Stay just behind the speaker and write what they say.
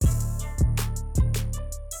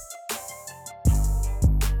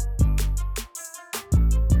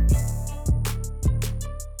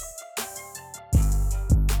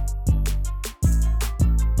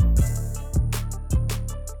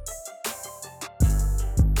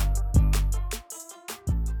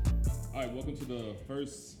welcome to the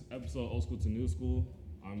first episode of Oldschool to Newschool.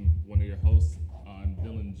 I'm one of your hosts. I'm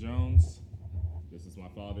Dylan Jones. This is my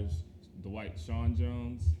father's Dwight Sean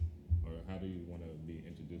Jones. Or how do you want to be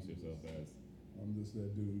introduce yourself as? I'm just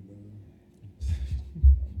that dude, man.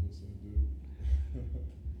 I'm just that dude.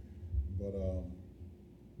 But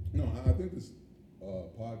no, I think this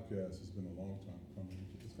podcast has been a long time coming.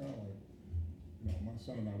 It's kind of like, my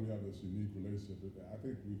son and I, we have this unique relationship. I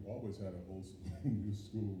think we've always had an old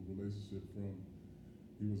school relationship from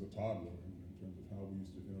he was a toddler in terms of how we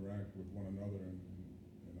used to interact with one another. I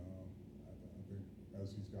think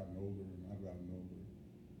as he's gotten older and I've gotten older,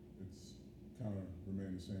 it's kind of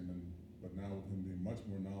remained the same. But now with him being much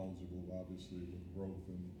more knowledgeable, obviously, with growth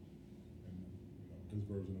and his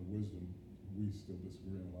version of wisdom, we still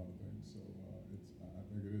disagree on a lot of things. So I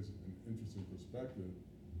think it is an interesting perspective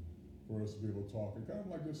for us to be able to talk and kind of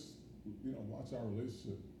like just, watch our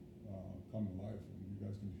relationship come to life, and you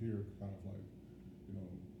guys can hear kind of like,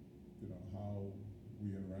 how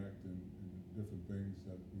we interact and different things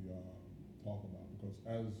that we talk about. Because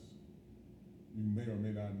as you may or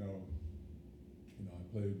may not know, I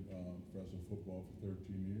played professional football for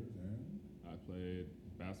 13 years, and I played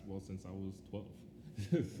basketball since I was 12.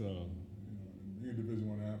 So, being a Division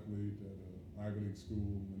I athlete at an Ivy League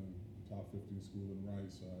school and a top 15 school in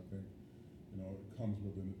Rice, I think it comes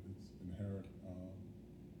with its inherent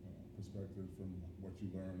perspective from what you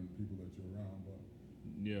learn and people that you're around. But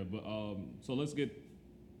so let's get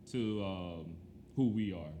to who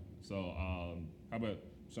we are. So how about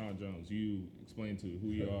Sean Jones? You explain to who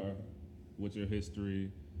you are, what's your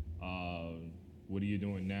history, what are you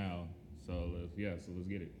doing now? So let's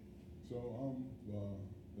get it. So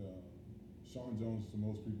Sean Jones, to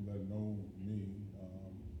most people that know me,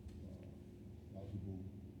 a lot of people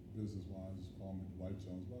business-wise just call me Dwight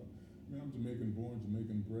Jones, but I'm Jamaican born,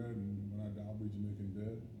 Jamaican bred, and when I die, I'll be Jamaican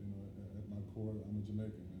dead. At my core, I'm a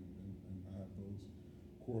Jamaican, and I have those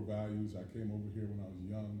core values. I came over here when I was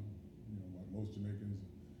young, like most Jamaicans,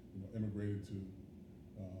 immigrated to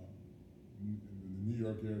the New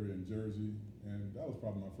York area and Jersey, and that was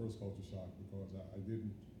probably my first culture shock because I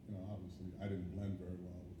didn't, obviously, I didn't blend very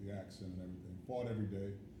well with the accent and everything. Fought every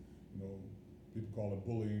day, people call it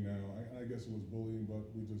bullying now. I guess it was bullying,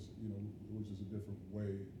 but we just, it was just a different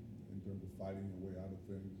way in terms of fighting your way out of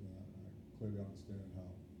things. And I clearly understand how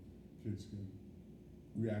kids can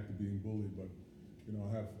react to being bullied. But, I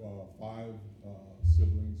have 5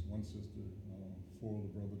 siblings, 1 sister, 4 older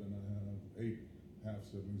brother, then I have 8 half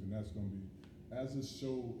siblings. And that's going to be, as this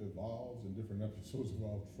show evolves and different episodes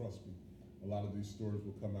evolve, trust me, a lot of these stories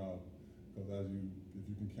will come out. Because if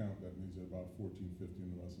you can count, that means there are about 14,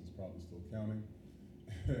 15 of us, and it's probably still counting.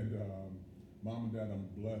 And mom and dad, I'm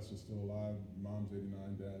blessed, are still alive. Mom's 89,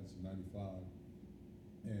 dad's 95.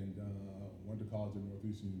 And went to college at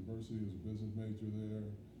Northeastern University, was a business major there.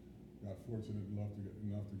 Got fortunate enough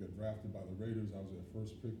to get drafted by the Raiders. I was their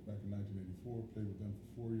first pick back in 1984, played with them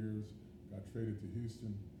for 4 years. Got traded to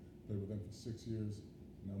Houston, played with them for 6 years.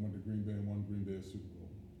 And I went to Green Bay and won Green Bay a Super Bowl.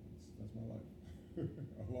 That's my life.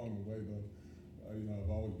 Along the way, though,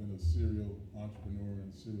 I've always been a serial entrepreneur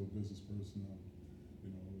and serial business person. I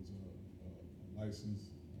was a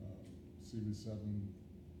licensed Series 7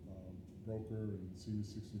 broker and Series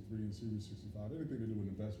 63 and Series 65. Anything to do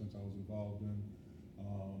with investments I was involved in.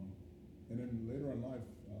 And then later in life,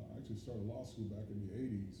 I actually started law school back in the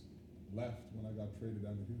 80s, left when I got traded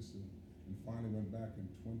down to Houston, and finally went back in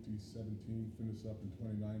 2017, finished up in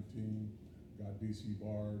 2019, got DC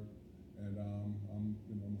barred. And I'm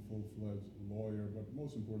a full-fledged lawyer, but the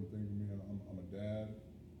most important thing to me, I'm a dad,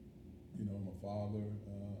 I'm a father,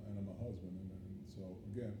 and I'm a husband. And so,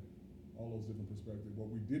 again, all those different perspectives.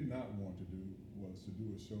 What we did not want to do was to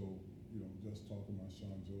do a show, just talking about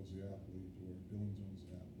Sean Jones, the athlete, or Dylan Jones,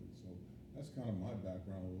 the athlete. So that's kind of my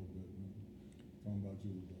background a little bit. Tell me about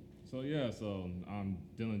you a little bit. So I'm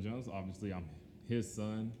Dylan Jones. Obviously, I'm his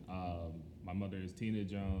son. My mother is Tina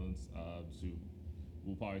Jones.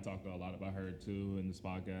 We'll probably talk a lot about her too in this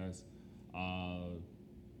podcast.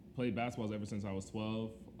 Played basketball ever since I was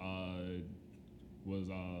 12. Was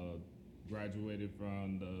graduated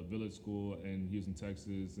from the Village School in Houston,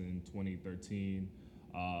 Texas in 2013.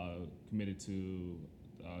 Committed to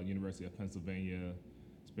University of Pennsylvania.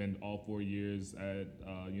 Spent all 4 years at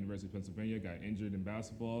University of Pennsylvania. Got injured in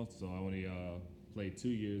basketball, so I only played 2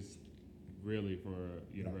 years really for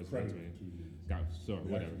University of Pennsylvania.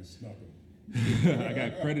 Whatever. I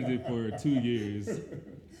got credited for 2 years.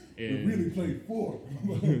 We really played 4.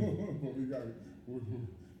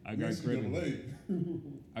 I got credited.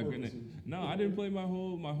 No, I didn't play my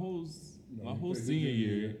whole My you whole played your senior junior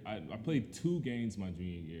year, I played 2 games my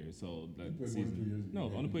junior year. So that played 1 or 2 season. years ago. No,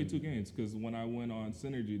 Yeah, I only you played 2 did. games because when I went on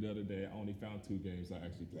Synergy the other day, I only found 2 games I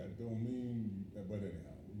actually played. That don't mean, but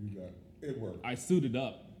anyhow, you got, it worked. I suited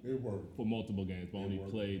up It worked. for multiple games, but It only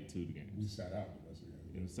worked. played 2 We games. sat out the rest of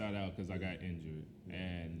the game. And sat out because I got injured.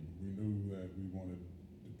 And We knew that we wanted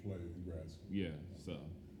to play in grad school. yeah, so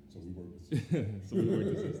So we worked with so we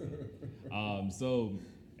worked the system. So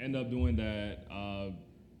end up doing that.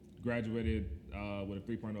 Graduated with a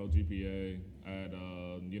 3.0 GPA at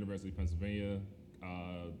University of Pennsylvania.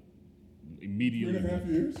 Immediately.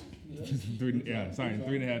 3.5 years? Sorry,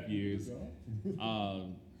 3.5 years. Good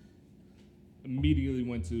job. Immediately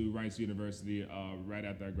went to Rice University right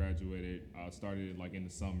after I graduated. Started like in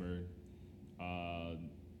the summer.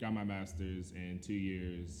 Got my master's in 2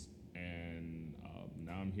 years, and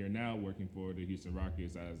now I'm here now working for the Houston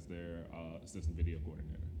Rockets as their assistant video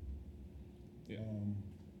coordinator. Yeah.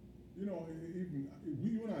 You know, even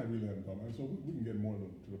you and I really haven't talked about it, so we can get more to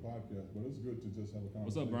the podcast, but it's good to just have a conversation.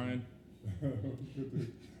 What's up, Brian? Good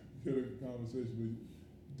to get a conversation with you.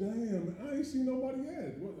 Damn, I ain't seen nobody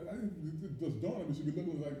yet. It just dawned on me, should be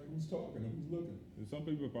looking like who's talking and who's looking. And some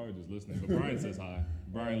people are probably just listening, but Brian says hi.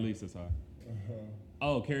 Brian Lee says hi.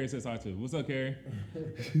 Oh, Carrie says hi too. What's up, Carrie?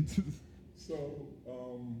 So,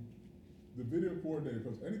 the video coordinator,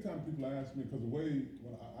 because anytime people ask me, because the way,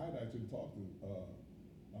 when I'd actually talked to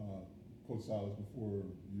Coach Silas before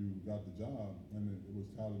you got the job, and it was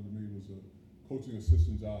touted to me was a coaching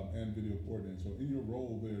assistant job and video coordinator. So in your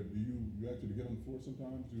role there, do you actually get on the floor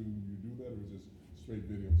sometimes? Do you do that, or is it straight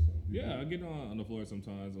video stuff? Yeah, I get on the floor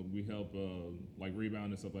sometimes. We help like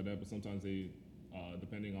rebound and stuff like that, but sometimes they,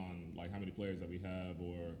 depending on like how many players that we have,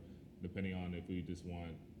 or depending on if we just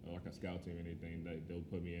want like a scout team or anything, they'll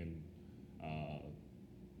put me in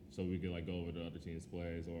so we could like go over the other team's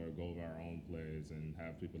plays or go over our own plays and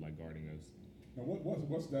have people like guarding us. Now,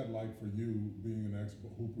 what's that like for you, being an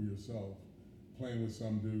ex-hooper yourself, playing with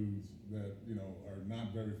some dudes that are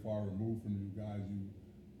not very far removed from you, guys you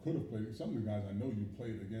could have played? Some of the guys I know you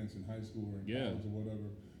played against in high school or in college or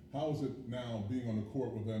whatever. How is it now being on the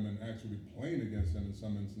court with them and actually playing against them in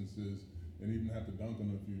some instances, and even have to dunk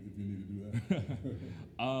on them if you need to do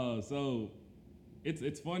that? So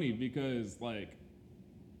it's funny because like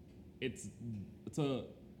it's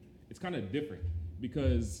kind of different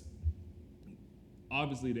because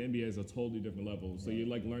obviously the NBA is a totally different level. So you're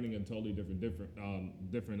like learning a totally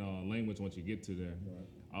different language once you get to there. Right.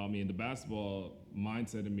 I mean, the basketball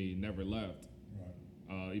mindset in me never left.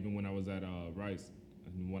 Right. Even when I was at Rice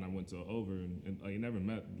and when I went to Over, and it never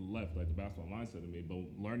left like the basketball mindset in me. But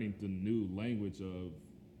learning the new language of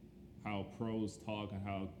how pros talk and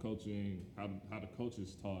how the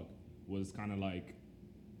coaches talk was kind of like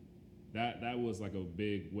that was like a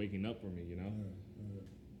big waking up for me, Yeah.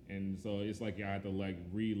 And so it's like I had to like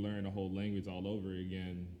relearn the whole language all over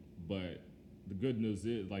again. But the good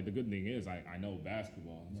thing is I know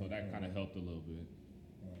basketball, so that kind of helped a little bit.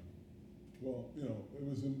 Right. Well,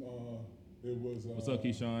 it was. What's up,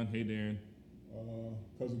 Keyshawn? Hey, Darren.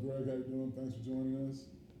 Cousin Greg, how you doing? Thanks for joining us.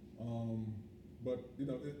 But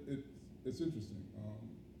it's interesting.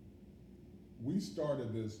 We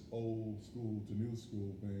started this old school to new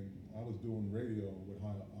school thing. I was doing radio with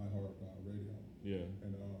iHeart Radio. Yeah.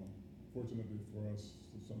 And fortunately for us,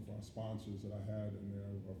 some of our sponsors that I had in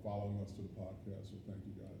there are following us to the podcast, so thank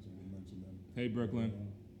you guys, and we'll mention them. Hey, Brooklyn.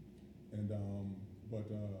 But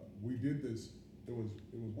we did this. It was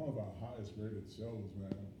one of our highest rated shows,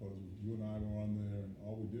 man, because you and I were on there, and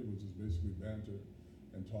all we did was just basically banter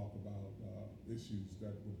and talk about issues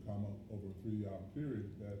that would come up over a 3-hour period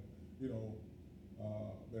that,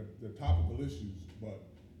 they're topical issues, but,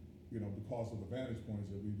 because of the vantage points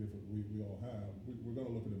that we all have, we're going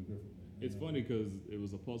to look at them differently. It's funny because it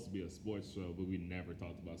was supposed to be a sports show, but we never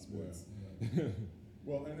talked about sports. Yeah.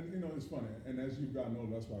 Well, and it's funny, and as you've gotten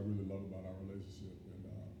older, that's what I really love about our relationship, and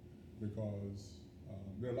because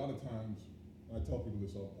there are a lot of times, and I tell people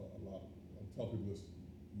this a lot, I tell people this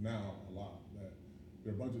now a lot, that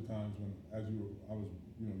there are a bunch of times when, you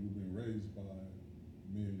were being raised by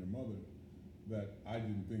me and your mother, that I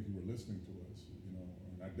didn't think you were listening to us, and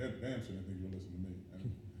I damn sure didn't think you were listening to me.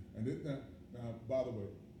 Now, by the way,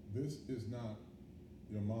 this is not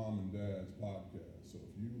your mom and dad's podcast. So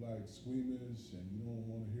if you like squeamish and you don't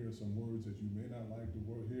want to hear some words that you may not like to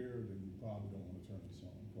hear, then you probably don't want to turn this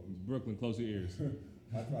on. Brooklyn, close your ears.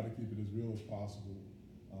 I try to keep it as real as possible.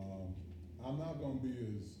 I'm not going to be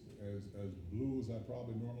as blue as I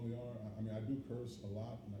probably normally are. I mean, I do curse a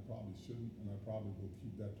lot, and I probably shouldn't, and I probably will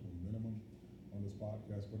keep that to a minimum on this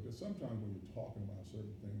podcast. But there's sometimes when you're talking about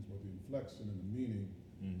certain things, where the inflection and the meaning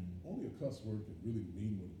only a cuss word can really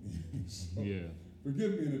mean what it means. So Yeah.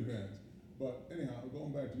 forgive me in advance. But anyhow,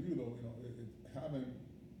 going back to you though, having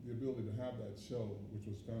the ability to have that show, which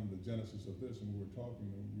was kind of the genesis of this, and we were talking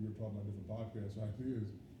about different podcast ideas,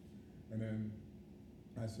 and then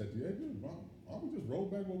I said, yeah, dude, why don't we just roll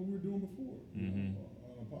back what we were doing before,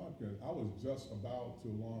 on a podcast? I was just about to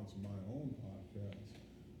launch my own podcast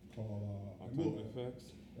called Alternative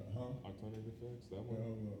Facts. Huh? Alternative Facts. That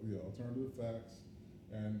one. Yeah, Alternative Facts,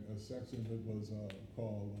 and a section of it was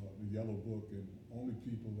called the Yellow Book, and only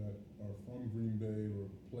people that are from Green Bay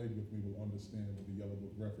or played with me will understand what the Yellow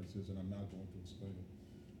Book reference is, and I'm not going to explain it.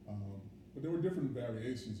 But there were different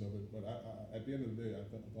variations of it, but I at the end of the day, I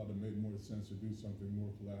thought it made more sense to do something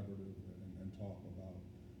more collaborative and talk about,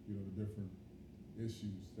 the different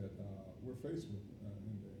issues that we're faced with,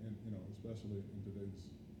 and especially in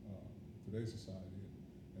today's society,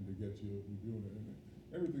 and to get you doing it. And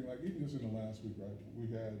everything, like even just in the last week, right, we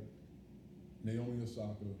had Naomi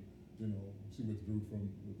Osaka, she withdrew from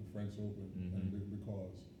the French Open and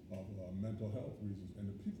because of mental health reasons, and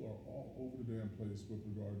the people are all over the damn place with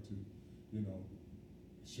regard to,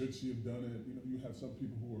 should she have done it? You have some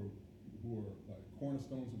people who are like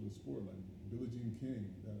cornerstones of the sport, like Billie Jean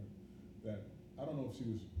King, that I don't know if she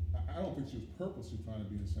was, I don't think she was purposely trying to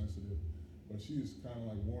be insensitive, but she is kind of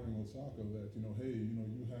like warning Osaka that, hey, you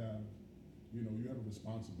have a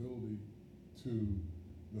responsibility to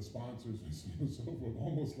the sponsors and so forth,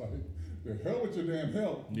 almost like, the hell with your damn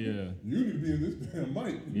health. Yeah. You need to be in this damn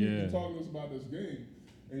mic. You need to Yeah. be talking to us about this game.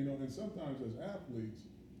 And, and sometimes as athletes,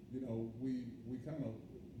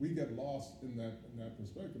 we get lost in that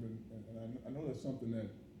perspective. And I know that's something that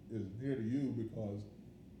is dear to you because,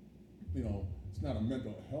 it's not a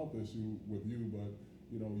mental health issue with you, but,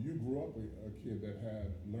 you grew up a kid that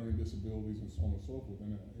had learning disabilities and so on and so forth.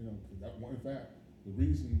 And, in fact, the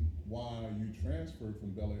reason why you transferred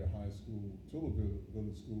from Bel Air High School to the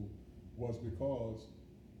village school was because,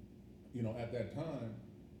 at that time,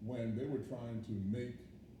 when they were trying to make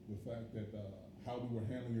the fact that how we were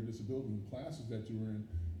handling your disability in the classes that you were in,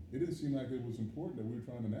 it didn't seem like it was important that we were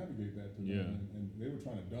trying to navigate that to them. And they were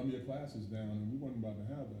trying to dumb your classes down, and we weren't about to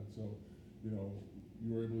have that. So, you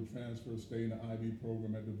were able to transfer, stay in the IB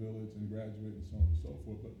program at the village and graduate and so on and so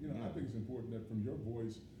forth. But, I think it's important that from your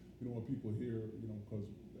voice, what people hear, because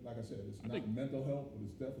like I said, it's not mental health, but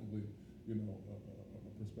it's definitely,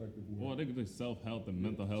 a perspective. Well, I think it's self-health and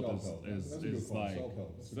mental health is like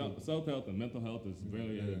self-health and mental health is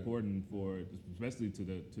really important for, especially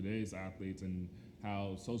to today's athletes, and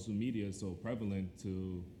how social media is so prevalent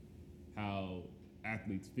to how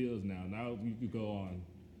athletes feels now. Now you could go on,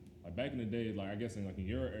 like back in the day, like I guess in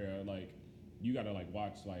your era, like you gotta like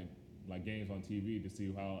watch like games on TV to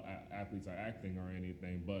see how athletes are acting or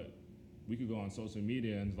anything, but we could go on social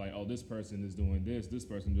media and it's like, oh, this person is doing this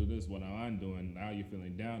person do this, what I'm doing. Now you're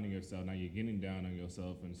feeling down on yourself, now you're getting down on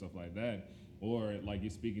yourself and stuff like that. Or like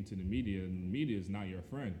you're speaking to the media, and the media is not your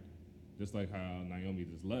friend. Just like how Naomi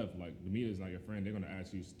just left, like the media is not your friend. They're gonna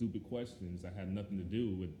ask you stupid questions that had nothing to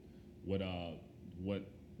do with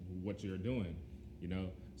what you're doing,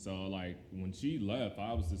 So like when she left,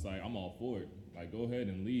 I was just like, I'm all for it. Like go ahead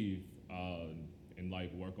and leave, and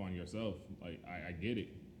like work on yourself. Like I get it.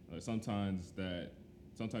 Sometimes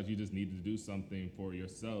you just need to do something for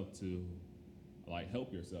yourself to like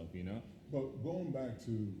help yourself, But going back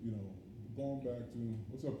to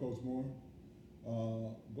what's up, Coach Moore?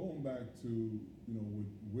 Going back to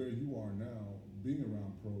with where you are now, being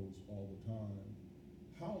around pros all the time,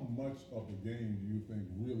 how much of the game do you think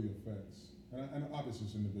really affects? And obviously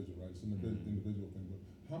it's individual, right? It's an individual thing, but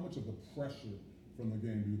how much of the pressure from the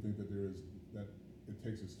game do you think that there is that it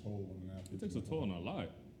takes its toll on an athlete? It takes a toll on a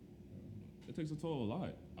lot. It takes a toll a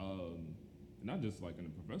lot. Not just like in a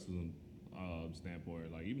professional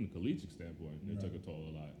standpoint, like even the collegiate standpoint, it took a toll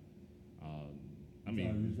a lot. You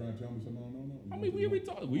trying to tell me something I don't know? We already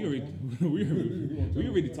talked. We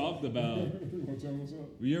already talked about.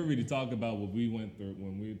 We already talked about what we went through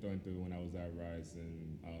when I was at Rice,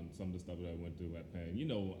 and some of the stuff that I went through at Penn.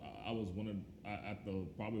 I was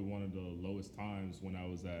probably one of the lowest times when I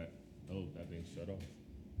was at. Oh, that thing shut off.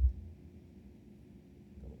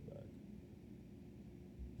 Coming back.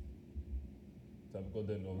 Typical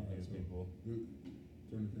didn't know these people. Turn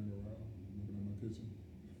the camera around. Looking at my kitchen.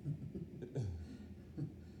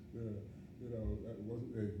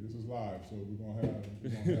 Hey, this is live, so we're gonna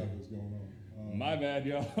have this going on. My bad,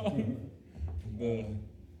 y'all.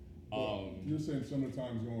 You're saying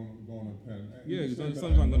sometimes going to Penn. Yeah, sometimes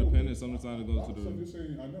I'm going to Penn, and sometimes I go to the. So you're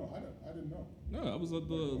saying I know? I didn't know. No, I was at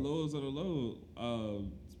the lows of the low,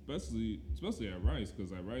 especially at Rice,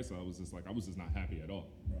 because at Rice I was just not happy at all.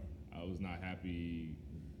 Right. I was not happy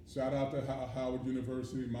Shout out to Howard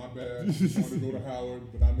University. My bad. He wanted to go to Howard,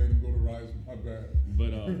 but I made him go to Rice. My bad.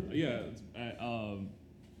 But yeah,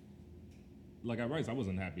 like at Rice, I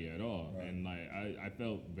wasn't happy at all, Right. and like I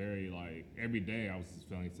felt very like every day I was just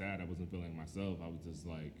feeling sad. I wasn't feeling myself. I was just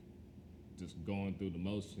like just going through the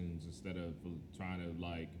motions instead of trying to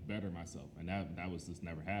like better myself, and that was just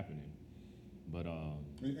never happening. But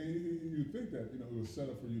And you think that it was set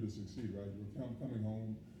up for you to succeed, right? You're coming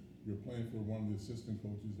home, you're playing for one of the assistant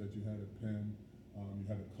coaches that you had at Penn. You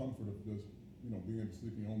had the comfort of just being able to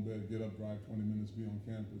sleep in your own bed, get up, drive 20 minutes, be on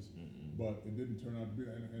campus. But it didn't turn out to be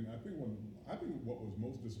that. And I think what was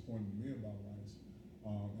most disappointing to me about Rice,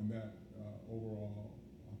 and that overall,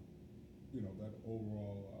 that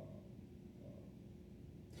overall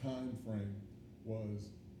time frame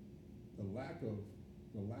was the lack of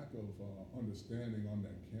understanding on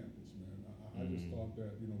that campus, man. I just thought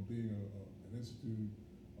that being an institute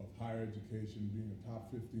of higher education, being a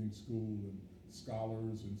top 15 school and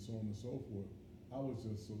scholars and so on and so forth, I was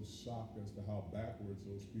just so shocked as to how backwards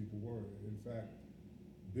those people were. In fact,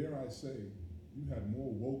 dare I say, you had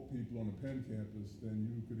more woke people on the Penn campus than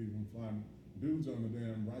you could even find. Dudes on the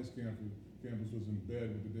damn Rice campus was in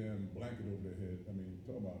bed with the damn blanket over their head. I mean,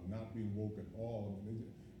 talk about not being woke at all. I mean,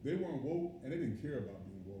 they weren't woke, and they didn't care about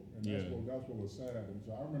being woke, and that's what was sad.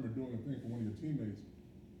 So I remember doing a thing for one of your teammates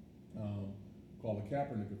called the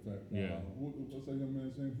Kaepernick effect. What's that young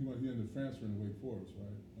man's name? He ended up transferring to Wake Forest,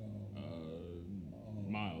 right?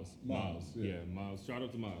 Miles. Yeah, Miles. Shout out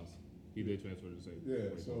to Miles. He did transfer to say.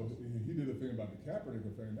 Yeah, so he did a thing about the Kaepernick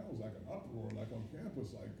effect, and that was like an uproar, like on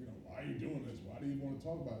campus, like, why are you doing this? Why do you want to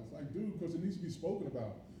talk about it? It's like, dude, because it needs to be spoken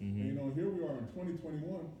about. And here we are in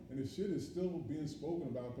 2021, and this shit is still being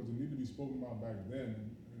spoken about because it needed to be spoken about back then.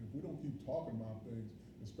 And if we don't keep talking about things,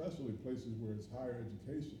 especially places where it's higher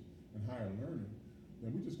education and higher learning,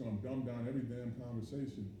 then we're just going to dumb down every damn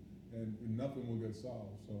conversation, and nothing will get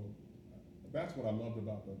solved. So that's what I loved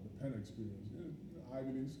about the Penn experience.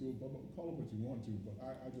 Ivy League school, call it what you want to, but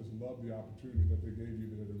I just love the opportunity that they gave you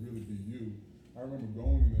there to really be you. I remember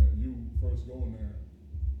going there, you first going there,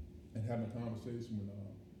 and having a conversation with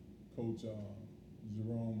Coach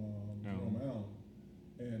Jerome Allen,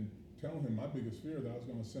 and telling him my biggest fear that I was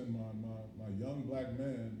going to send my young black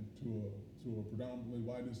man to a predominantly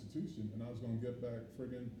white institution, and I was going to get back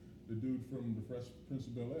friggin' the dude from the Fresh Prince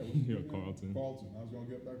of Bel-Air. Carlton. I was going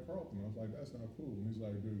to get back Carlton. I was like, that's not cool. And he's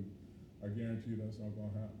like, dude, I guarantee you that's not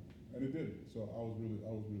going to happen. And it did. So I was really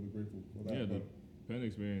grateful for that. Yeah, the Penn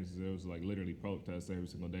experience, there was like literally protests every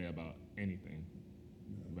single day about anything.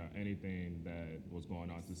 About anything that was going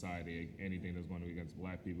on in society, anything that's going against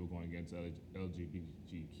black people, going against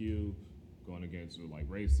LGBTQ, going against like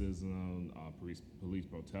racism, police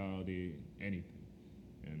brutality, anything.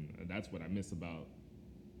 And that's what I miss about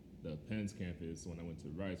the Penn's campus when I went to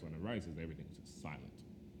Rice. When I Rice, is everything was just silent,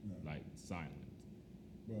 like silent.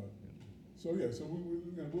 But so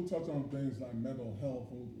we'll touch on things like mental health,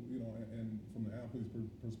 and from the athlete's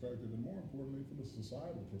perspective, and more importantly, from the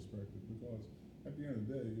societal perspective, because at the end of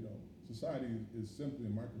the day, society is simply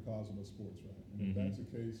a microcosm of sports, right? And if that's the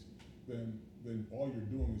case, then all you're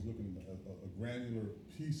doing is looking at a granular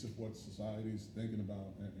piece of what society is thinking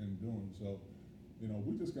about and doing. So,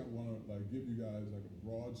 we just want to like give you guys like a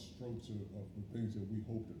broad strokes of the things that we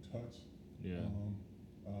hope to touch. Yeah.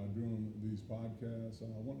 During these podcasts,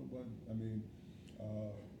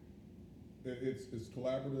 it's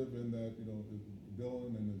collaborative in that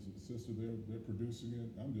Dylan and his sister they're producing it.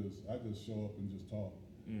 I just show up and just talk.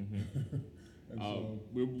 And so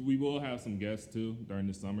we will have some guests too during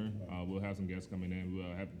the summer. We'll have some guests coming in.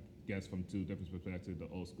 We'll have guests from two different perspectives: the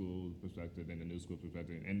old school perspective and the new school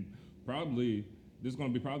perspective, and probably. There's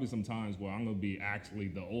going to be probably some times where I'm going to be actually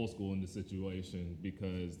the old school in the situation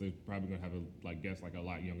because they're probably going to have a guests like a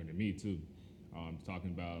lot younger than me too,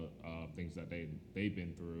 talking about things that they've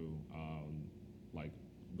been through, like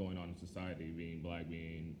going on in society, being black,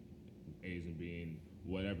 being Asian, being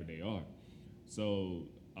whatever they are. So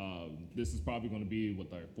this is probably going to be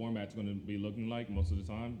what the format's going to be looking like most of the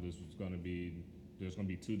time. There's going to be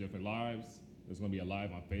two different lives. There's going to be a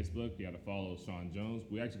live on Facebook. You got to follow Sean Jones.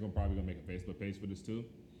 We actually probably going to make a Facebook page for this too.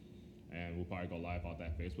 And we'll probably go live off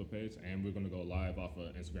that Facebook page. And we're going to go live off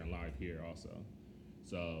of Instagram Live here also.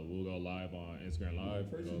 So we'll go live on Instagram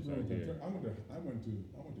Live. I went to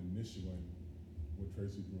Newschool with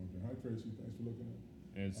Tracy Brewington. Hi Tracy, thanks for looking at.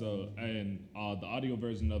 And so, the audio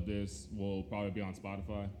version of this will probably be on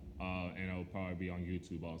Spotify. And it'll probably be on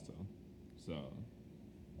YouTube also. So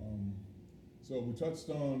we touched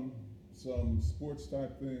on some sports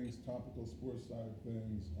type things, topical sports type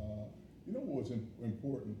things. What was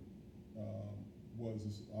important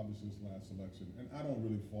was obviously this last election, and I don't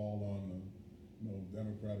really fall on the,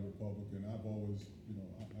 Democrat or Republican. I've always,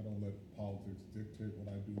 I don't let politics dictate what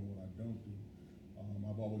I do and what I don't do.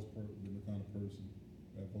 I've always been the kind of person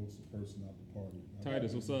that votes the person, not the party.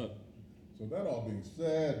 Titus, what's up? So that all being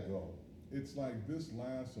said, though, it's like this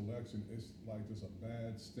last election, it's like just a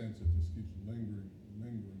bad stench that just keeps lingering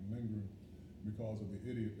because of the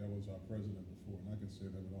idiot that was our president before. And I can say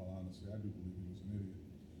that with all honesty, I do believe he was an idiot.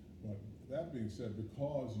 But that being said,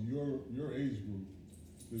 because your age group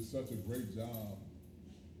did such a great job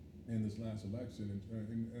in this last election, and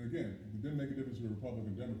again, it didn't make a difference to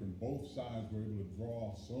Republican, Democrat. Both sides were able to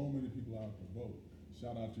draw so many people out to vote.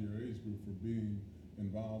 Shout out to your age group for being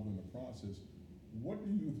involved in the process. What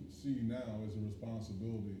do you see now as a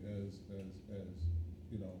responsibility as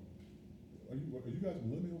are you guys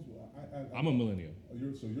millennials? I'm a millennial.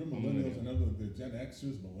 You're millennials, and other the Gen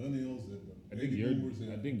Xers, millennials, the baby boomers.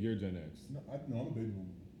 I think you're Gen X. No, I'm a baby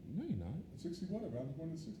boomer. No, you're not. 60 whatever. I was born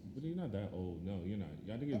in the 60s. But you're not that old. No, you're not.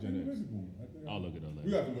 I think you're I Gen think X. baby boomer. I'll look it up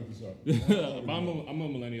We later. have to look this up. But I'm a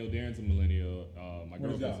millennial. Darren's a millennial. My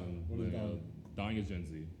What is girlfriend's a Don? What is millennial. Don is Gen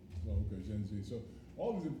Z. Oh, okay, Gen Z. So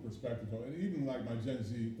all these different perspectives, and even like my Gen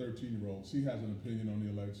Z 13-year-old, she has an opinion on the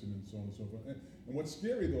election and so on and so forth. And what's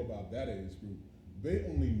scary though about that age group, they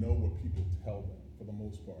only know what people tell them for the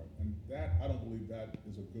most part. And that, I don't believe that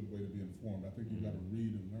is a good way to be informed. I think you've got to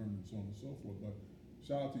read and learn and so on and so forth. But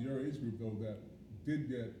shout out to your age group though that did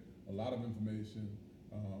get a lot of information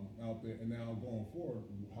out there. And now going forward,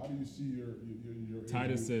 how do you see your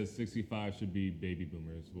Titus says 65 should be baby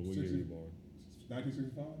boomers. But what year were you born?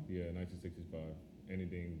 1965? Yeah, 1965.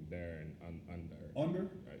 Anything there and under.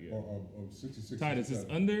 Under? Yeah. Or 66? Titus, is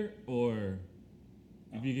under or,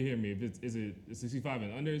 if you can hear me, is it 65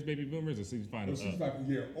 and under is baby boomers or 65 and up? 65 a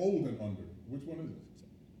year old and under. Which one is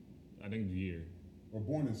it? I think the year. Or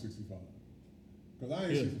born in 65? Because I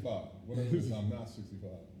ain't 65. Whatever it is, I'm not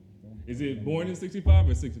 65. Is it born in 65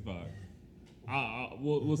 or 65?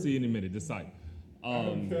 We'll see in a minute. Decide.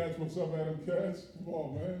 Adam Katz, what's up, Adam Katz? Come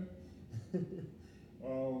on, man.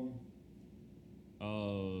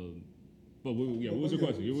 But what was your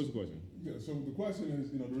question? What was the question? Yeah, so the question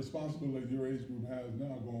is, the responsibility your age group has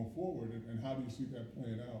now going forward, and how do you see that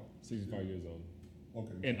playing out? 65 years old.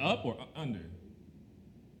 Okay. And up or under?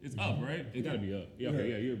 It's up, right? It gotta be up. Yeah, okay,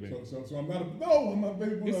 yeah, you're a baby. So I'm not I'm not a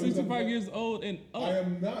baby boomer. It's 65 years old and up. I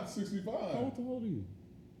am not 65. How old are you?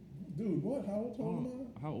 Dude, what? How old am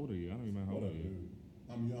I? How old are you? I don't remember how old are you. Dude.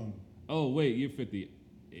 I'm young. Oh, wait, you're 50.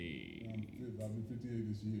 I'll be 58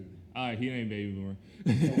 this year. All right, he ain't baby boomer.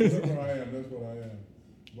 That's what I am. That's what I am.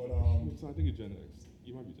 But So I think you're Gen X.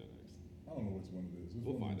 You might be Gen X. I don't know which one it is.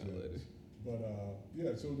 We'll find out later. But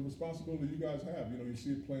yeah, so the responsibility you guys have, you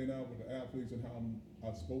see it playing out with the athletes and how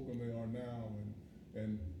outspoken they are now,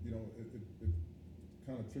 and it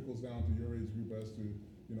kind of trickles down to your age group as to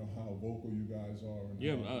how vocal you guys are.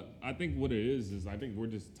 And I think what it is I think we're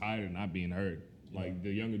just tired of not being heard. Like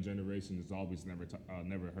the younger generation is always never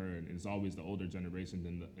heard, and it's always the older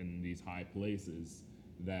generation in these high places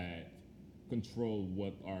that control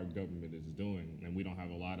what our government is doing, and we don't have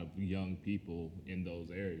a lot of young people in those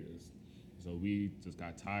areas. So we just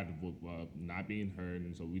got tired of not being heard,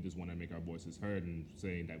 and so we just want to make our voices heard and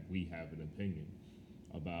saying that we have an opinion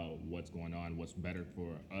about what's going on, what's better for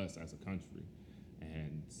us as a country.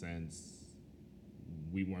 And since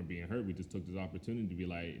we weren't being heard, we just took this opportunity to be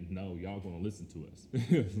like, no, y'all gonna listen to us.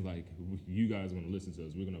 Like, you guys are gonna listen to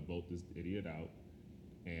us. We're gonna vote this idiot out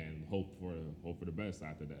and hope for the best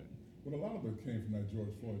after that. But a lot of it came from that George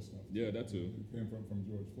Floyd stuff. Yeah, that too. It came from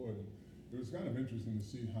George Floyd. It was kind of interesting to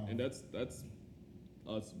see how. And that's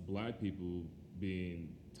us black people being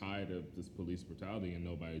tired of this police brutality and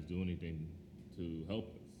nobody's doing anything to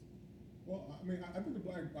help us. Well, I mean, I think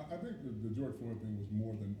the George Floyd thing was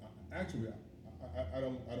more than actually. I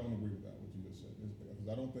don't agree with that, what you just said, because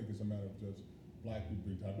I don't think it's a matter of just black people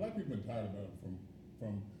being tired. Black people have been tired about it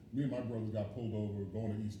from me and my brothers got pulled over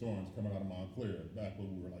going to East Orange coming out of Montclair back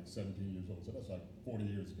when we were like 17 years old. So that's like 40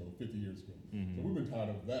 years ago, 50 years ago. Mm-hmm. So we've been tired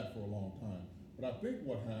of that for a long time. But I think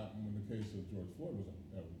what happened in the case of George Floyd was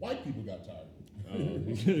that white people got tired of it.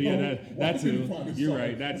 Yeah, that too. You're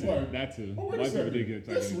right. That too. Oh, wait white a second. people did get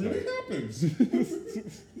tired. This really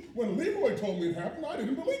happens. When Leroy told me it happened, I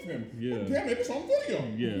didn't believe him. Yeah. But damn it, it's on video.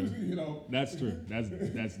 Yeah. That's true. That's true.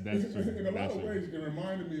 In a lot of ways, it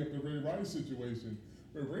reminded me of the Ray Rice situation,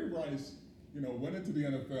 where Ray Rice, went into the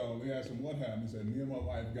NFL. They asked him what happened. He said, me and my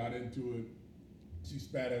wife got into it. She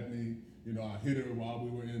spat at me. I hit her while we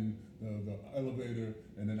were in the elevator,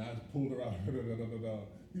 and then I pulled her out.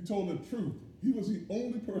 He told the truth. He was the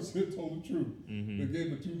only person that told the truth. Mm-hmm. They gave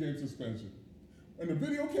him a 2-game suspension. And the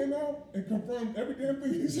video came out and confirmed every damn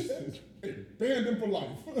thing he said. It banned him for life.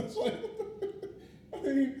 It's like, I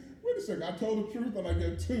mean, wait a second. I told the truth and I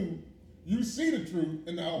get 2. You see the truth,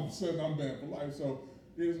 and now all of a sudden I'm banned for life. So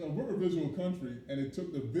we're a visual country, and it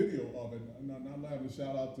took the video of it. And I'm having a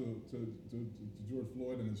shout out to George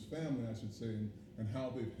Floyd and his family, I should say, and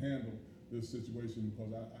how they've handled this situation.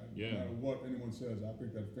 Because no matter what anyone says, I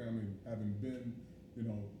think that family, having been,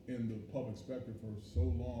 in the public spectrum for so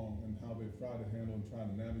long, and how they've tried to handle and try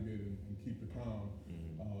to navigate it and keep it calm.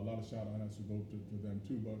 A lot of shout outs to go to them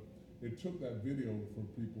too. But it took that video for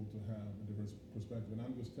people to have a different perspective. And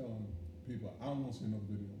I'm just telling people, I don't want to see another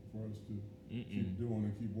video for us to keep doing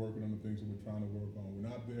and keep working on the things that we're trying to work on. We're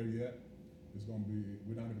not there yet.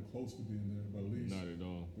 We're not even close to being there, but at least not at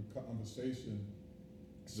all. The conversation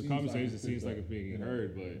seems like it's being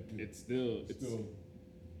heard, but it's still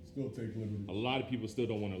take liberties. A lot of people still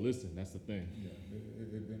don't want to listen. That's the thing. Yeah,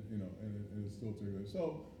 and it still take liberties.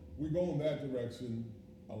 So we go in that direction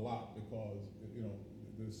a lot because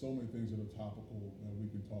there's so many things that are topical that we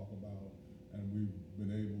can talk about, and we've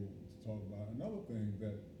been able to talk about. Another thing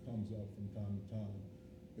that comes up from time to time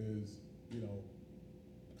is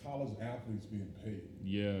college athletes being paid.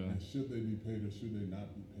 Yeah. And should they be paid or should they not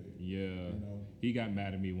be paid? Yeah. He got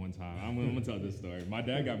mad at me one time. I'm gonna tell this story. My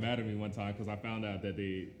dad got mad at me one time because I found out that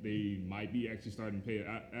they might be actually starting to pay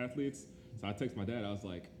athletes. So I texted my dad. I was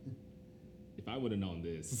like, if I would have known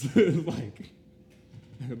this,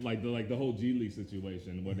 like the whole G League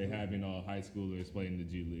situation where they having high schoolers playing the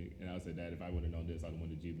G League, and I said, Dad, if I would have known this, I'd have won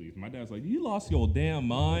the G League. My dad's like, you lost your damn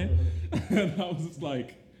mind, and I was just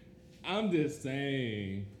like, I'm just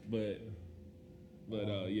saying, but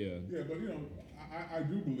yeah. Yeah, but I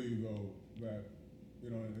do believe though that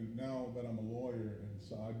and now that I'm a lawyer, and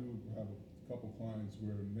so I do have a couple clients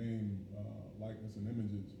where name, likeness, and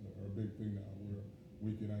images are a big thing now, where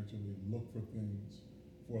we can actually look for things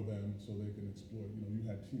for them so they can exploit. You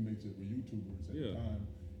had teammates that were YouTubers at the time.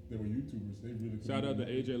 They were YouTubers. They really shout out to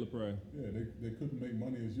AJ Lepre. Yeah, they couldn't make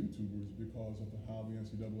money as YouTubers because of how the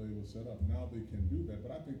NCAA was set up. Now they can do that,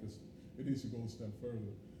 but I think it needs to go a step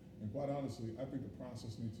further. And quite honestly, I think the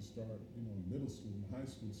process needs to start, in middle school and high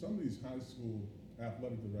school. Some of these high school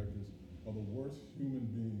athletic directors are the worst human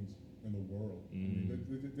beings in the world. I mean,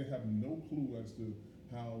 they have no clue as to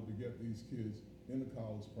how to get these kids into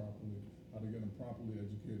college properly, how to get them properly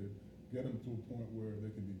educated, get them to a point where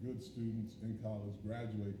they can be good students in college,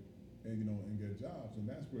 graduate, and get jobs. And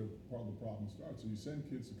that's where part of the problem starts. So you send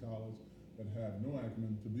kids to college that have no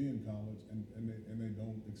acumen to be in college, and they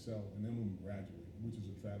don't excel, and then when we graduate, which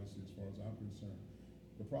is a travesty as far as I'm concerned.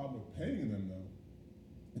 The problem with paying them though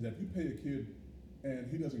is that if you pay a kid and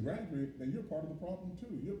he doesn't graduate, then you're part of the problem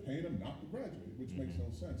too. You're paying him not to graduate, which makes no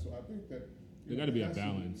sense. So I think that there's got to be a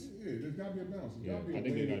balance. There's got to be a balance. I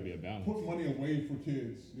think there's got to be a balance. Put money away for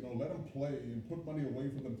kids. Let them play and put money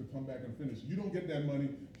away for them to come back and finish. You don't get that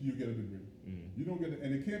money till you get a degree. You don't get it,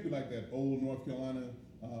 and it can't be like that old North Carolina,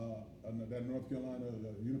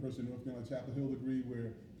 University of North Carolina Chapel Hill degree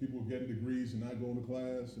where people were getting degrees and not going to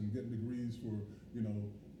class and getting degrees for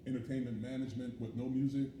entertainment management with no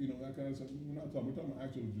music, that kind of stuff. We're talking about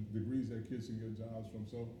actual degrees that kids can get jobs from.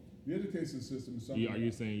 So the education system is something. Are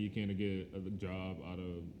you saying you can't get a job out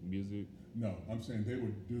of music? No, I'm saying they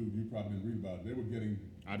were, dude, you probably didn't read about it. They were getting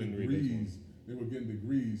degrees. They were getting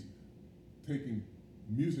degrees taking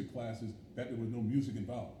music classes that there was no music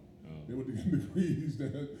involved. They were getting degrees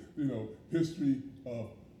that history of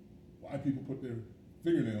why people put their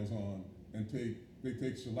fingernails on and they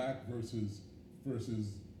take shellac versus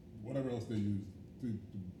whatever else they use to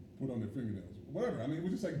put on their fingernails. Whatever. I mean, it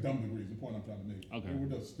was just like dumb degrees. The point I'm trying to make. Okay. They were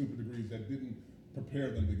just stupid degrees that didn't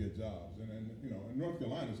prepare them to get jobs. And North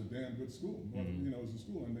Carolina is a damn good school. It's a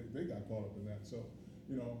school, and they got caught up in that. So,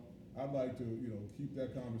 I'd like to keep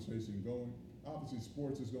that conversation going. Obviously,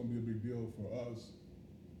 sports is going to be a big deal for us.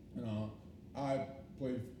 I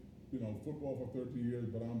played, football for 13 years,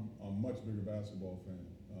 but I'm a much bigger basketball fan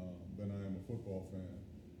than I am a football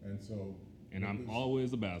fan, and so. And I'm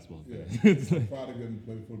always a basketball fan. Yeah, father didn't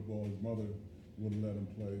play football. His mother wouldn't let him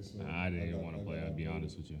play. So I didn't want to play. I'll be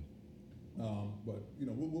honest with you. But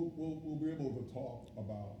we'll be able to talk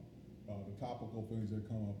about the topical things that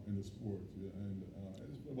come up in the sports. And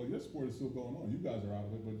well, your sport is still going on. You guys are out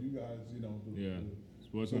of it, but you guys,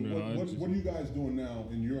 Sports so under what are you guys doing now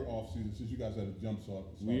in your off season since you guys had a jump start?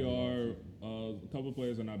 We are a couple of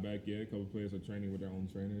players are not back yet. A couple of players are training with their own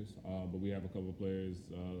trainers, but we have a couple of players.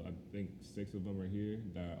 I think 6 of them are here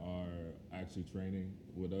that are actually training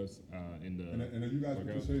with us in the. And are you guys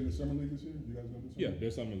participating in the summer league this year? You guys going to do Yeah,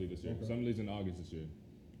 there's summer league this year. Okay. Summer league's in August this year.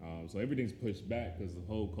 So everything's pushed back because the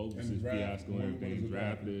whole COVID And the draft, fiasco and when everything. is the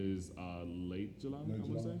Draft draft? is late July, Late I want to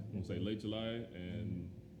July? say. I'm going to say Okay. late July. And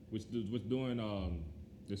which doing,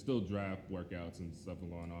 there's still draft workouts and stuff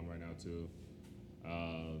going on right now too.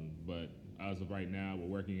 But as of right now, we're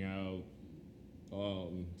working out.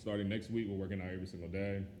 Starting next week, we're working out every single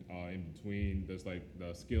day. In between, there's like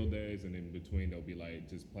the skill days, and in between, there'll be like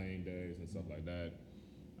just playing days and stuff like that.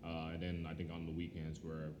 And then I think on the weekends,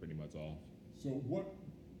 we're pretty much off. So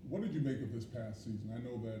what did you make of this past season? I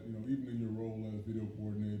know that, even in your role as video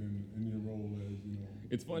coordinator and in your role as,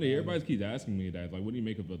 It's funny, everybody keeps asking me that, like, what do you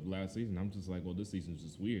make of the last season? I'm just like, well, this season's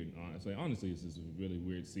just weird. Honestly, it's just a really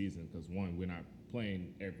weird season because, one, we're not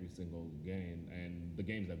playing every single game, and the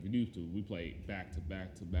games that we used to, we played back to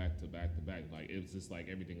back to back to back to back. Like, it was just like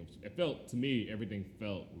everything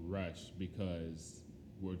felt rushed because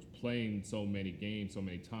we're playing so many games so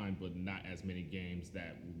many times, but not as many games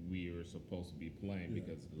that we were supposed to be playing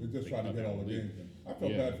because we just trying to get all the games in. I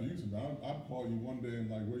felt Yeah. bad for you sometimes. I'd call you one day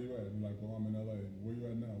and like, where you at? And like, well, I'm in LA. Where you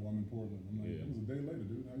at now? Well, I'm in Portland. I'm like, Yeah. it was a day later,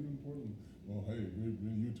 dude. How you in Portland? Well, hey, we're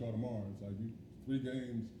in Utah tomorrow. It's like 3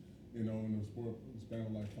 games, in the span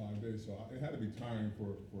of like 5 days. So it had to be tiring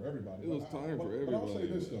for everybody. It was tiring for But I'll say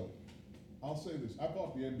everybody. this though. I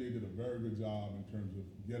thought the NBA did a very good job in terms of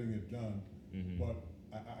getting it done. Mhm. But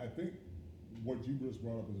I think what you just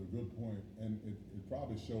brought up is a good point, and it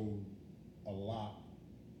probably showed a lot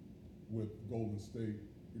with Golden State,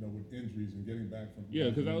 with injuries and getting back from. Yeah,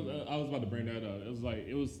 because I was about to bring that up. It was like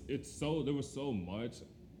there was so much,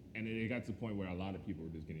 and it got to the point where a lot of people were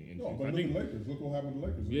just getting injured. No, but look at the Lakers. Look what happened to the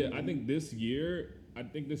Lakers. Yeah, I think this year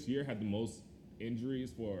had the most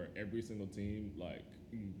injuries for every single team, like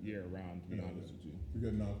year round. To be honest with you. to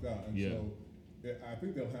get knocked out, and Yeah. so I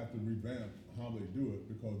think they'll have to revamp how they do it,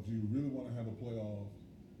 because do you really want to have a playoff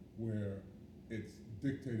where it's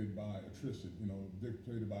dictated by attrition,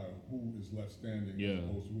 dictated by who is left standing Yeah. as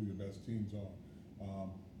opposed to who your best teams are.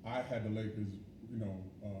 I had the Lakers,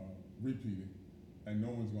 repeating, and no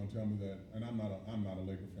one's going to tell me that. And I'm not a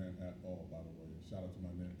Laker fan at all, by the way. Shout out to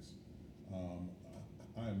my Knicks.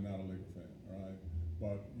 I am not a Laker fan, all right.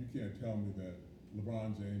 But you can't tell me that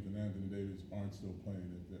LeBron James and Anthony Davis aren't still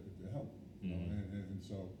playing if they're healthy. And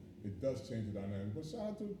so it does change the dynamic. But shout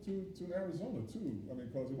out to Arizona too. I mean,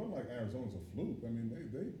 because it wasn't like Arizona's a fluke. I mean,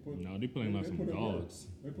 they put. No, they playing like some put in work. dogs.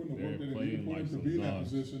 They put in the They're work. They playing didn't put like them to some be in that dogs.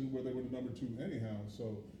 position where they were the number 2 anyhow.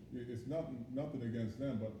 So it's nothing against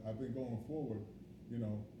them. But I think going forward,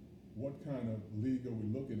 what kind of league are we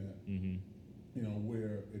looking at? Mm-hmm.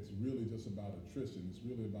 Where it's really just about attrition. It's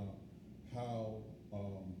really about how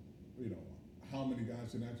how many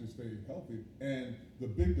guys can actually stay healthy. And the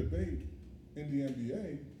big debate in the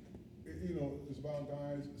NBA, is about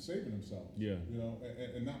guys saving themselves. Yeah.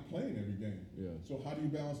 And not playing every game. Yeah. So how do you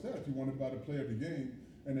balance that? If you want everybody to play every game,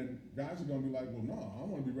 and then guys are going to be like, well, no, I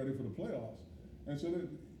want to be ready for the playoffs. And so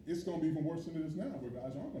it's going to be even worse than it is now, where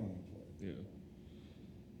guys aren't going to want to play. Yeah.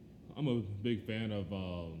 I'm a big fan of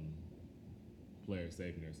players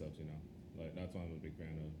saving themselves, Like, that's what I'm a big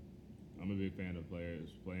fan of. I'm a big fan of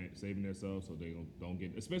players saving themselves so they don't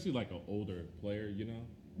get, especially like an older player,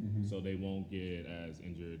 Mm-hmm. so they won't get as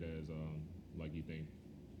injured as like you think.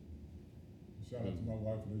 Shout out to my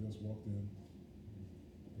wife, they just walked in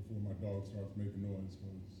before my dog starts making noise,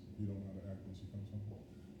 because you don't know how to act when she comes home.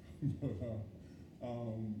 But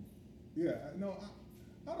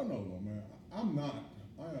I don't know though, man. I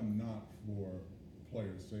am not for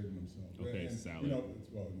players saving themselves. Okay, and, salad.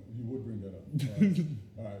 You would bring that up. All right.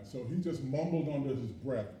 All right. So he just mumbled under his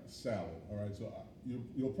breath, salad. All right. So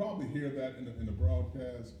you'll probably hear that in the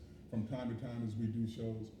broadcast from time to time as we do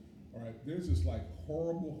shows. All right. There's this like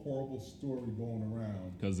horrible story going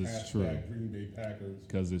around. Because it's # true. Green Bay Packers.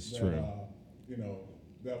 Because it's that, true.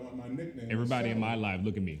 That my nickname. Everybody was in my Salad. life,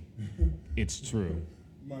 look at me. It's true.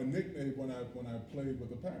 My nickname when I played with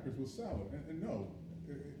the Packers was Salad, and no,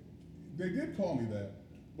 they did call me that,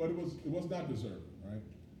 but it was not deserved, right?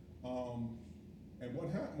 And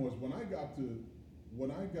what happened was when I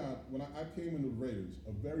came into the Raiders,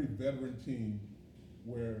 a very veteran team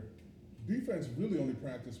where defense really only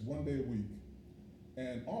practiced 1 day a week,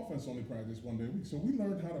 and offense only practiced 1 day a week. So we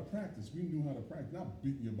learned how to practice. We knew how to practice, not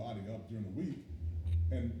beating your body up during the week.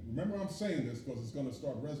 And remember, I'm saying this because it's going to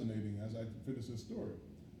start resonating as I finish this story.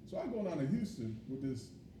 So I go down to Houston with this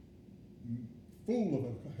fool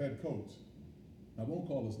of a head coach. I won't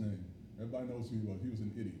call his name. Everybody knows who he was. He was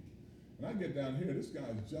an idiot. And I get down here, this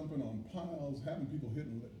guy's jumping on piles, having people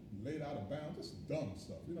laid out of bounds, just dumb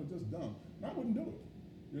stuff, just dumb. And I wouldn't do it.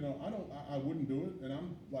 I wouldn't do it. And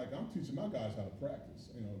I'm teaching my guys how to practice.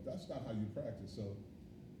 That's not how you practice. So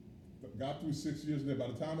got through 6 years there. By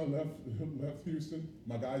the time I left left Houston,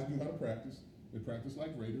 my guys knew how to practice. They practiced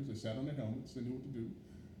like Raiders. They sat on their helmets. They knew what to do.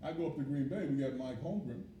 I go up to Green Bay. We got Mike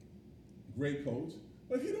Holmgren, great coach,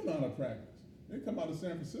 but he don't know how to practice. They come out of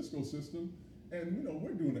San Francisco system, and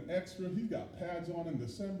we're doing the extra. He's got pads on in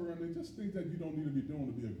December, and they just think that you don't need to be doing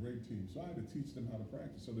to be a great team. So I had to teach them how to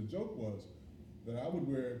practice. So the joke was that I would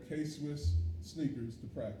wear K-Swiss sneakers to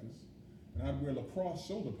practice, and I'd wear lacrosse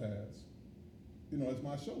shoulder pads, as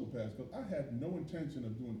my shoulder pads, because I had no intention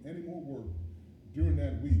of doing any more work during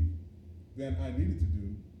that week than I needed to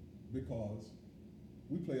do because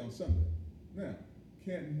we play on Sunday. Now,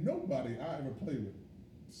 can't nobody I ever played with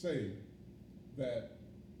say that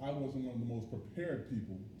I wasn't one of the most prepared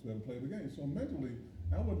people to ever play the game. So mentally,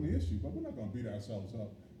 that wasn't the issue, but we're not going to beat ourselves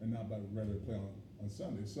up and not rather play on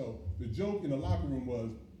Sunday. So the joke in the locker room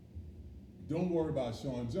was, don't worry about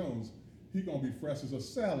Sean Jones. He's going to be fresh as a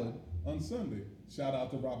salad on Sunday. Shout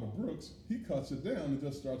out to Robert Brooks. He cuts it down and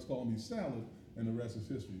just starts calling me salad, and the rest is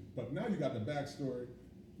history. But now you got the backstory.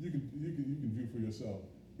 You can view for yourself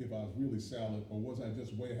if I was really salad or was I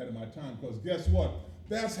just way ahead of my time? Because guess what?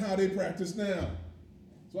 That's how they practice now.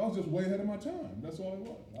 So I was just way ahead of my time. That's all it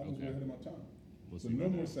was. I was way ahead of my time. So no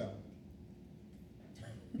more salad.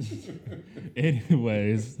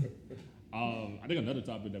 Anyways, I think another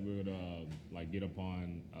topic that we're gonna get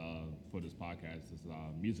upon for this podcast is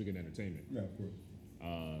music and entertainment. Yeah, of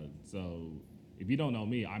course. So if you don't know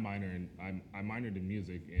me, I minored in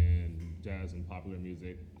music and jazz and popular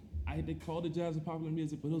music. They called it jazz and popular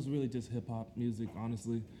music, but it was really just hip hop music,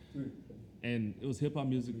 honestly. And it was hip hop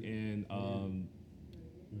music and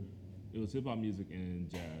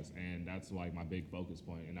jazz, and that's like my big focus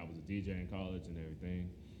point. And I was a DJ in college and everything.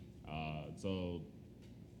 So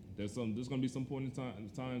there's gonna be some point in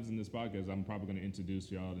times in this podcast I'm probably gonna introduce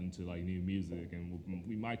y'all into like new music, and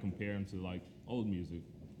we might compare them to like old music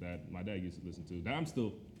that my dad used to listen to. That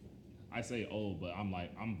I say old, but I'm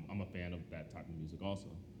a fan of that type of music also.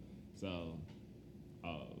 So,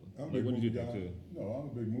 I'm a big what did you movie think guy. too? No, I'm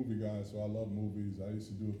a big movie guy, so I love movies. I used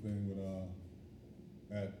to do a thing with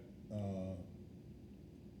at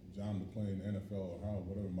John McClane, NFL, or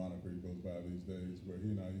whatever moniker he goes by these days, where he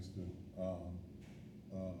and I used to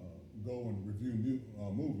go and review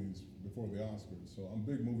movies before the Oscars. So I'm a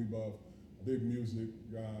big movie buff, big music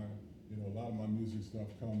guy. A lot of my music stuff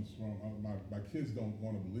comes from, my kids don't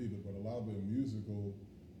want to believe it, but a lot of their musical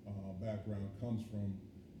background comes from,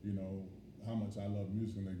 how much I love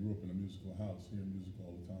music, and they grew up in a musical house, hearing music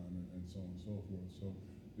all the time, and so on and so forth. So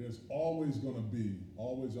there's always going to be,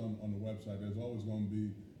 always on the website, there's always going to be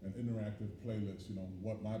an interactive playlist,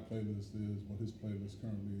 what my playlist is, what his playlist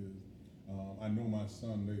currently is. I know my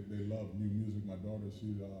son, they love new music. My daughter,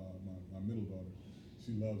 my middle daughter,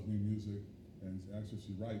 she loves new music, and actually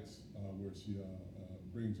she writes where she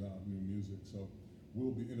brings out new music. So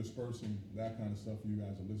we'll be interspersing that kind of stuff for you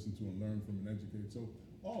guys to listen to and learn from and educate. So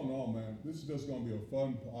all in all, man, this is just going to be a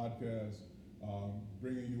fun podcast,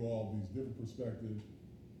 bringing you all these different perspectives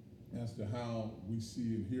as to how we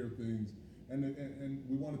see and hear things, and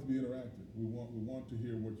we want it to be interactive. We want to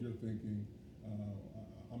hear what you're thinking.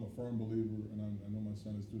 I'm a firm believer, and I know my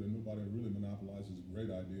son is too, that nobody really monopolizes great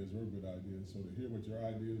ideas or good ideas. So to hear what your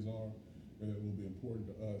ideas are, it will be important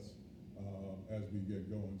to us as we get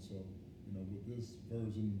going. So, with this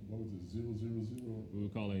version, what was it, 000? We were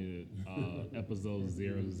calling it episode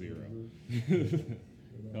 00.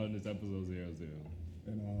 Calling this episode 00.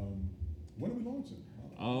 And when are we launching?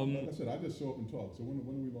 Like I said, I just show up and talk. So when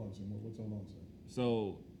are we launching? What's our launch?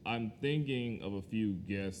 So I'm thinking of a few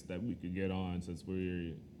guests that we could get on, since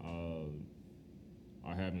we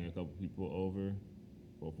are having a couple people over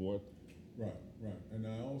for 4th. Right. And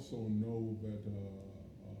I also know that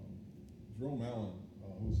Jerome Allen,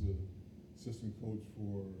 who's the assistant coach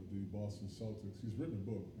for the Boston Celtics, he's written a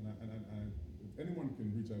book, and if anyone can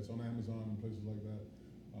reach out, it's on Amazon and places like that.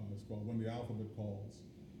 It's called When the Alphabet Calls,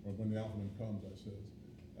 or When the Alphabet Comes, I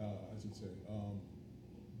should say.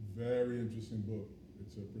 Very interesting book.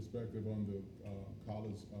 It's a perspective on the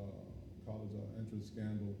college entrance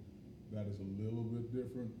scandal that is a little bit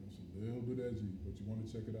different. It's a little bit edgy, but you want to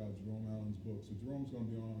check it out. Jerome Allen's book. So Jerome's going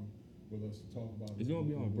to be on with us to talk about it. Is he going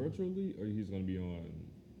to be on virtually, or he's going to be on?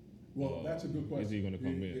 Well, that's a good question. Is he going to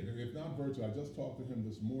come in? If not virtual, I just talked to him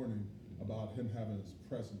this morning about him having his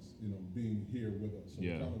presence, being here with us. So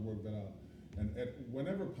we're trying to work that out. And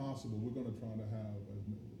whenever possible, we're going to try to have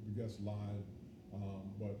the guests live.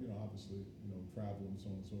 But obviously, travel and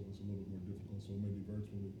so on and so forth is a little bit more difficult. So maybe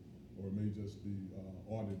virtually, or it may just be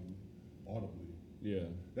audibly. Yeah.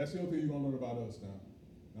 That's the only thing you're gonna learn about us now.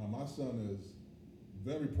 Now, my son is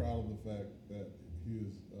very proud of the fact that he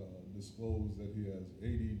has disclosed that he has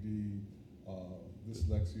ADD,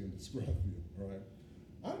 dyslexia, and dysgraphia, right?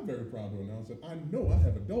 I'm very proud to announce that I know I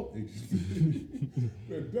have adult ADD.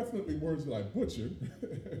 There are definitely words that I butchered.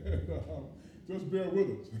 And, just bear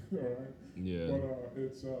with us, all right? Yeah. But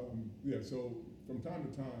it's, yeah, so from time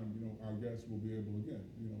to time, our guests will be able, again,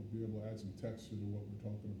 be able to add some texture to what we're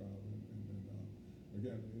talking about. And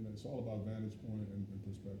again, it's all about vantage point and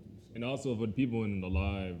perspective. So. And also for the people in the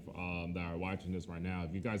live that are watching this right now,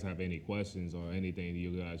 if you guys have any questions or anything that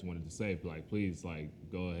you guys wanted to say, please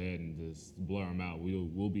go ahead and just blur them out.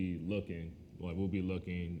 We'll be looking,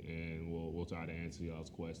 and we'll try to answer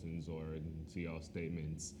y'all's questions or see y'all's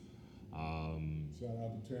statements. Shout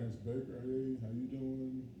out to Terrence Baker. Hey, how you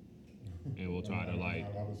doing? And we'll try to obviously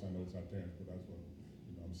I know it's not Terrence, but that's what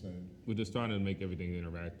I'm saying. We're just trying to make everything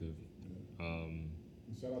interactive. Yeah.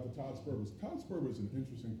 Shout out to Todd Sperber. Todd Sperber is an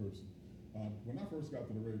interesting person. When I first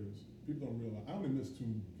got to the Raiders, people don't realize I only missed 2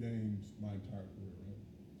 games my entire career. Right?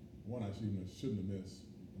 One I shouldn't have missed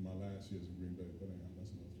in my last years in Green Bay, but anyhow,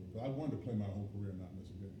 that's another story. But I wanted to play my whole career and not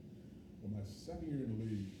miss a game. Well, my second year in the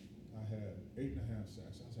league, I had 8.5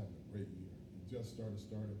 sacks. I was having a great year. It just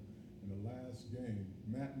started. In the last game,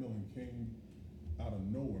 Matt Millen came out of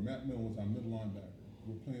nowhere. Matt Millen was our middle linebacker.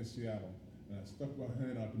 We were playing Seattle, and I stuck my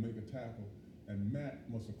hand out to make a tackle, and Matt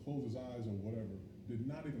must have closed his eyes or whatever, did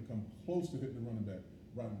not even come close to hitting the running back.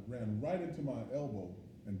 Ran right into my elbow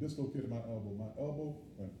and dislocated my elbow. My elbow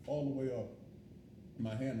went all the way up.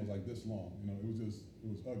 My hand was like this long. It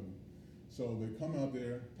was ugly. So they come out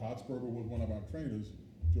there. Todd Sperber was one of our trainers.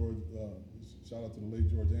 George, shout out to the late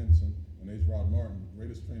George Anderson and H. Rod Martin,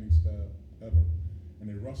 greatest training staff ever. And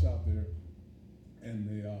they rush out there, and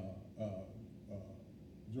they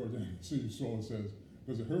George Anderson says,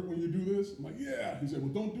 "Does it hurt when you do this?" I'm like, "Yeah." He said,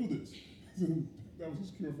 "Well, don't do this." That was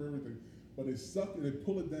his cure for everything. But they suck it, they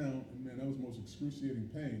pull it down, and man, that was the most excruciating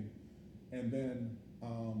pain. And then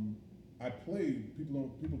I played.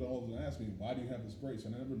 People always ask me, "Why do you have this brace?"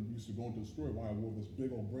 And I never used to go into the story why I wore this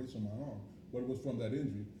big old brace on my arm, but it was from that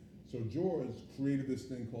injury. So George created this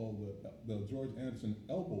thing called the George Anderson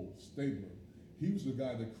elbow stabler. He was the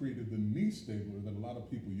guy that created the knee stabler that a lot of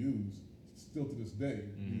people use still to this day.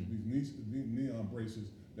 Mm-hmm. These neon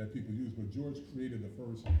braces that people use. But George created the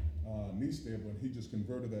first knee stabler, and he just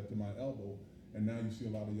converted that to my elbow. And now you see a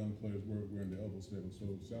lot of young players wearing the elbow stabler.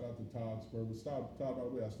 So shout out to Todd Sperber. Todd, by the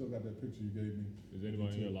way, I still got that picture you gave me. Is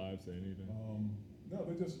anybody in your live say anything? No,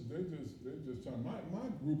 they're just trying. My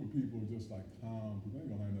group of people are just like calm. They ain't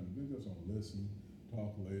gonna have nothing. They're just gonna listen,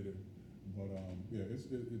 talk later. But yeah, it's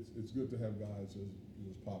good to have guys just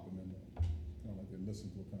popping in there, kind of like they listen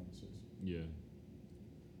to a conversation. Yeah.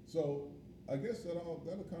 So I guess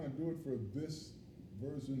that'll kind of do it for this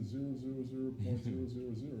version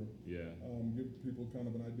 000.000. Yeah. Give people kind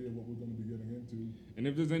of an idea of what we're going to be getting into. And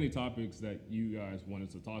if there's any topics that you guys want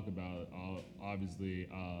us to talk about, obviously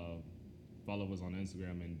follow us on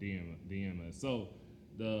Instagram and DM us. So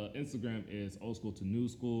the Instagram is Oldschool to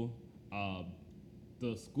Newschool.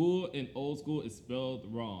 The school in Old School is spelled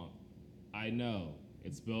wrong. I know.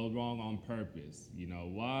 It's spelled wrong on purpose. You know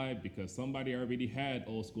why? Because somebody already had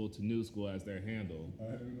Old School to New School as their handle.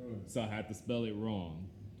 I didn't know that. So I had to spell it wrong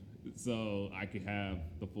so I could have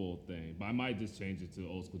the full thing. But I might just change it to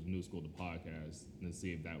Old School to New School, the podcast, and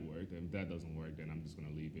see if that worked. And if that doesn't work, then I'm just going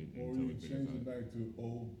to leave it. Or until you change it back to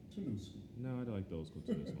Old to New School. No, I don't like the Old School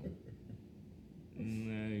to New School.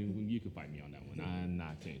 You can fight me on that one. I'm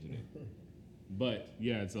not changing it. But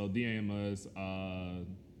yeah, so DM us.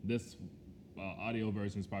 This audio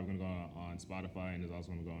version is probably going to go on Spotify, and it's also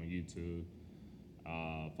going to go on YouTube.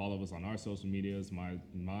 Follow us on our social medias. My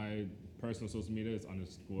personal social media is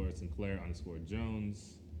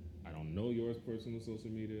 _Sinclair_Jones. I don't know yours personal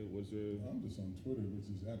social media. What's your? I'm just on Twitter, which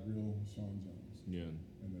is @RealSeanJones. Yeah.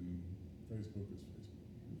 And then Facebook is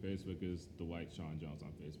Facebook. Facebook is the White Sean Jones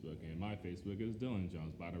on Facebook, and my Facebook is Dylan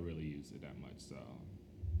Jones, but I don't really use it that much. So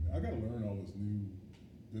I got to learn all this new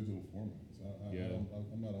digital formats.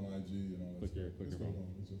 I'm not on IG and all that. Click your phone.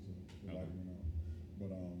 It's just a lighting out. But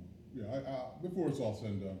yeah, before it's all said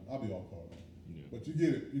and done, I'll be all caught up. yeah. But you get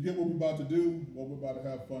it. You get what we're about to do, what we're about to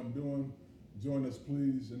have fun doing. Join us,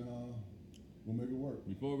 please, and we'll make it work.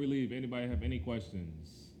 Before we leave, anybody have any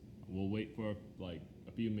questions? We'll wait for like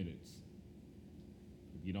a few minutes.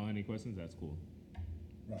 If you don't have any questions, that's cool.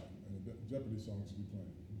 Right. And the Jeopardy song should be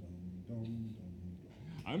playing. Dum, dum, dum, dum.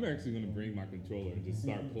 I'm actually going to bring my controller and just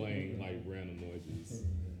start playing like random noises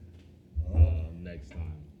next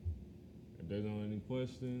time. If there's not any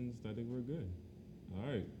questions, I think we're good. All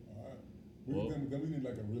right. All right. Then we need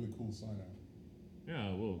like a really cool sign out.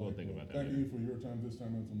 Yeah, we'll think about that. Thank you for your time this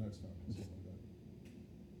time until next time. Something like that.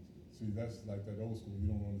 See, that's like that old school. You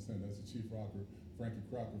don't understand. That's the chief rocker, Frankie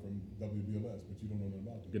Crocker from WBLS, but you don't know nothing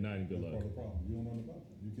about that. Good night and good That's luck. part of the problem. You don't know nothing about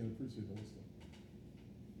that. You can't appreciate the old stuff.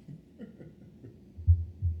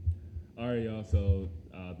 All right, y'all. So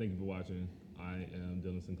thank you for watching. I am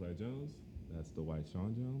Dylan Sinclair Jones. That's the white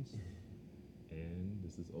Sean Jones. And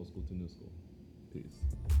this is Old School to New School. Peace.